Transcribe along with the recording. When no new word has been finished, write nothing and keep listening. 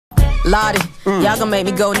Lottie, y'all gon' make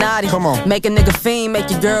me go naughty. Come on. Make a nigga fiend,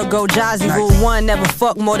 make your girl go jazzy. Nice. Rule one, never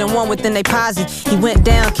fuck more than one within they posse. He went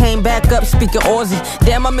down, came back up, speaking Aussie.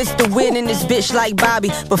 Damn, I missed the win in this bitch like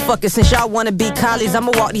Bobby. But fuck it, since y'all wanna be collies,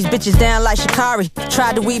 I'ma walk these bitches down like Shikari.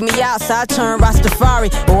 Tried to weed me out, so I turned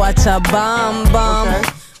Rastafari. What a bum bum. Okay.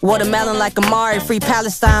 Watermelon like Amari, free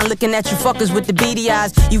Palestine. Looking at you fuckers with the beady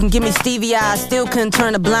eyes. You can give me Stevie eyes, still couldn't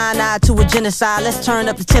turn a blind eye to a genocide. Let's turn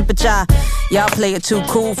up the temperature. Y'all play it too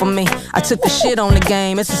cool for me. I took the shit on the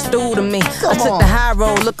game, it's a stool to me. I took the high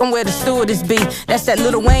road, look, I'm where the stewardess be. That's that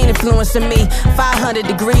Lil Wayne influencing me. 500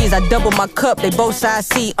 degrees, I double my cup, they both sides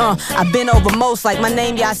C. I've been over most, like my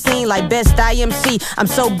name y'all seen, like best IMC. I'm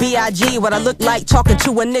so B.I.G. what I look like talking to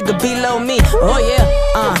a nigga below me. Oh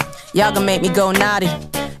yeah, y'all gon' make me go naughty.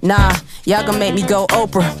 Nah, y'all gon' make me go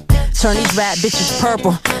Oprah. Turn these rap bitches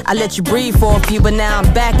purple. I let you breathe for a few, but now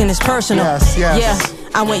I'm back and it's personal. Yes, yes.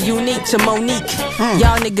 Yeah, I went unique to Monique.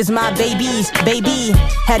 Y'all niggas my babies, baby.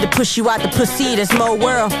 Had to push you out the pussy, that's more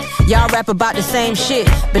world. Y'all rap about the same shit,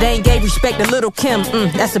 but ain't gave respect to Little Kim.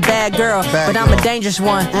 That's a bad girl, but I'm a dangerous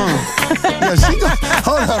one. Yeah, she go.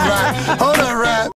 Hold up, Rap. Hold up, Rap.